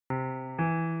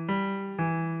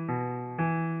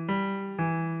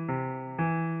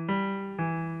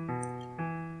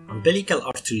Umbilical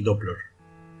Artery Doppler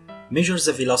measures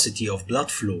the velocity of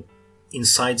blood flow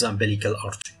inside the umbilical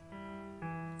artery.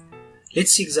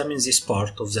 Let's examine this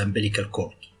part of the umbilical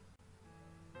cord.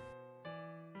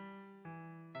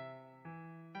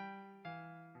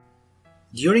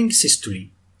 During systole,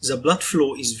 the blood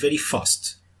flow is very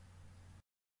fast.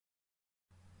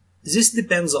 This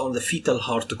depends on the fetal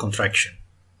heart contraction.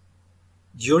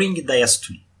 During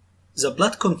diastole, the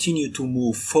blood continues to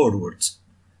move forwards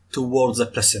towards the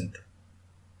placenta,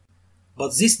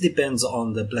 but this depends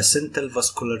on the placental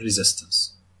vascular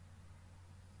resistance.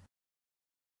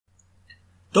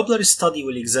 Doppler study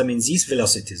will examine these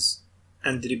velocities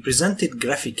and represent it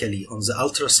graphically on the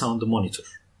ultrasound monitor.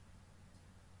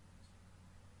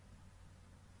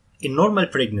 In normal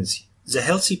pregnancy, the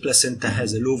healthy placenta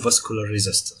has a low vascular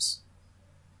resistance.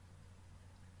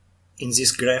 In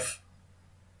this graph,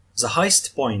 the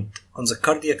highest point on the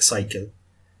cardiac cycle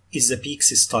is the peak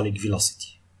systolic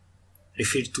velocity,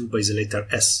 referred to by the letter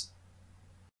S.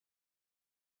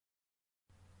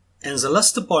 And the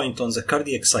last point on the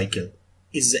cardiac cycle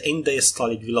is the end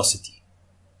diastolic velocity,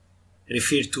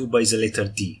 referred to by the letter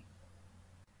D.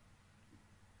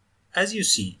 As you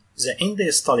see, the end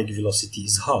diastolic velocity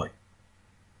is high,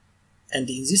 and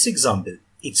in this example,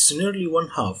 it's nearly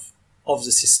 1/2 of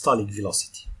the systolic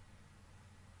velocity.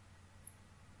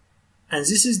 And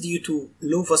this is due to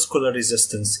low vascular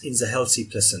resistance in the healthy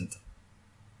placenta.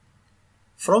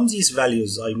 From these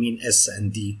values, I mean S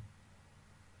and D,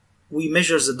 we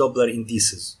measure the Doppler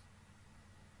indices.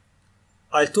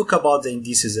 I'll talk about the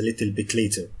indices a little bit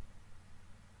later.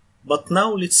 But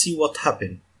now let's see what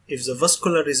happens if the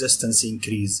vascular resistance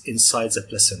increases inside the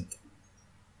placenta.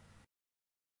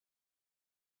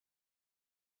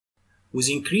 With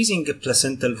increasing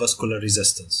placental vascular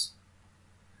resistance,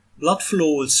 blood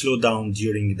flow will slow down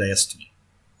during diastole.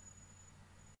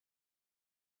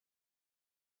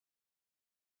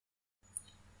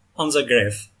 On the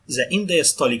graph, the end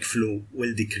diastolic flow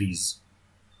will decrease.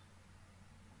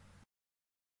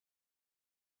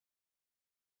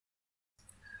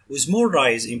 With more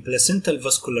rise in placental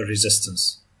vascular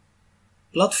resistance,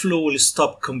 blood flow will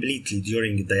stop completely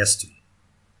during diastole,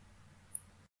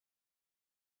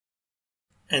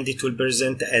 and it will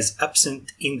present as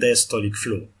absent end diastolic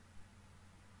flow.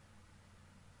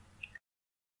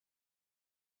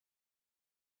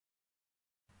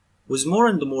 With more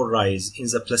and more rise in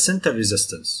the placental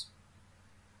resistance,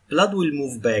 blood will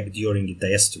move back during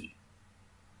diastole.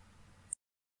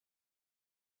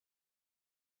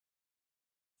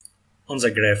 On the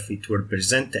graph, it will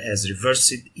present as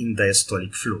reversed end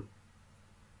diastolic flow.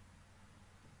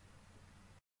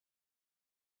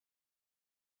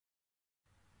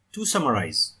 To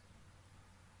summarize,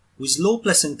 with low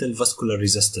placental vascular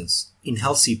resistance in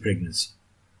healthy pregnancy,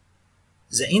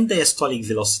 the end diastolic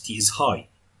velocity is high,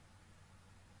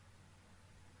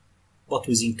 but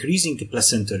with increasing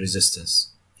placental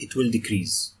resistance, it will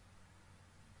decrease,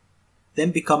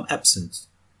 then become absent,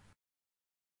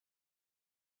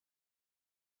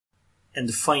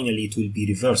 and finally it will be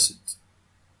reversed.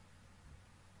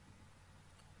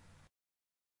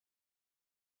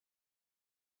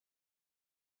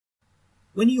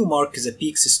 When you mark the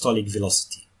peak systolic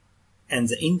velocity and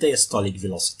the end diastolic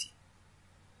velocity,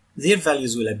 their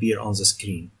values will appear on the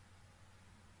screen.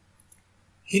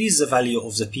 Here is the value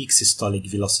of the peak systolic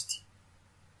velocity.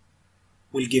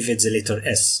 We'll give it the letter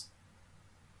S.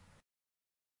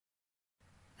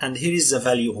 And here is the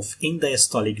value of end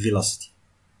diastolic velocity.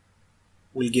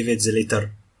 We'll give it the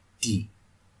letter D.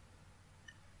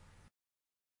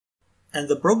 And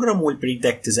the program will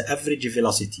predict the average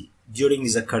velocity during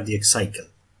the cardiac cycle.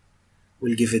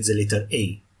 We'll give it the letter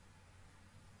A.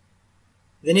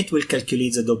 Then it will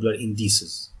calculate the Doppler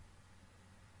indices,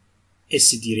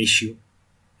 SD ratio,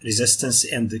 resistance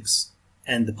index,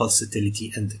 and the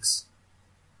pulsatility index.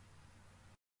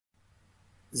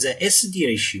 The SD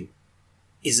ratio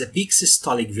is the peak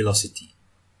systolic velocity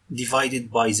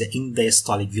divided by the end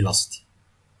diastolic velocity.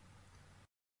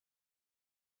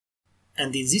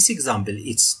 And in this example,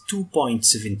 it's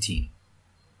 2.17.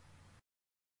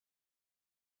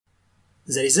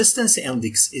 The resistance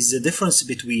index is the difference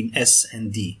between S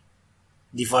and D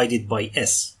divided by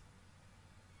S.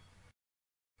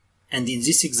 And in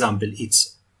this example,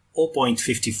 it's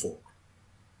 0.54.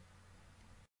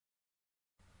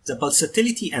 The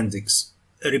pulsatility index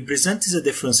represents the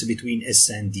difference between S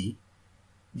and D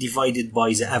divided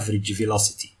by the average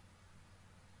velocity.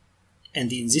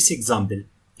 And in this example,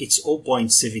 it's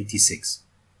 0.76.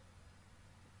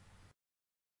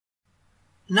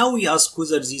 Now we ask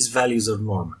whether these values are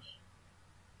normal.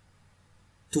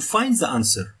 To find the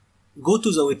answer, go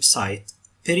to the website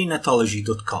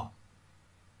perinatology.com.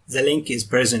 The link is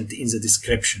present in the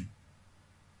description.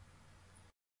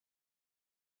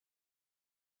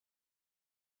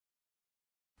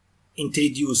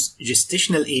 Introduce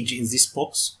gestational age in this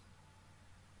box,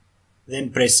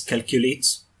 then press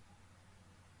Calculate.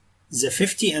 The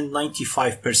 50 and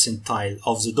 95 percentile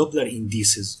of the Doppler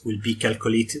indices will be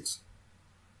calculated.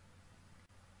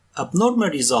 Abnormal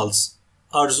results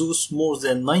are those more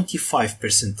than 95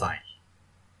 percentile.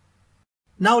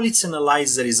 Now let's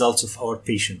analyze the results of our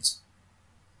patient.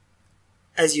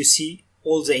 As you see,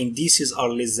 all the indices are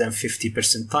less than 50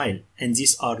 percentile, and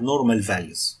these are normal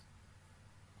values.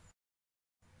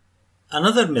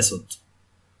 Another method,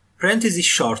 parenthesis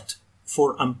short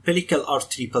for umbilical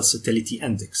artery pulsatility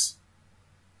index,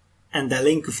 and a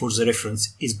link for the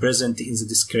reference is present in the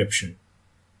description.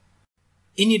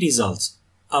 Any result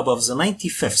above the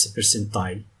 95th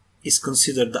percentile is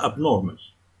considered abnormal.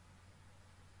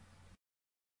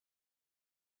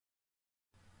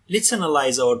 Let's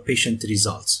analyze our patient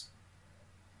results.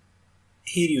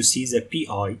 Here you see the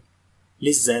PI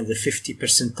less than the 50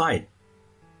 percentile,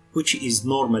 which is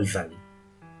normal value.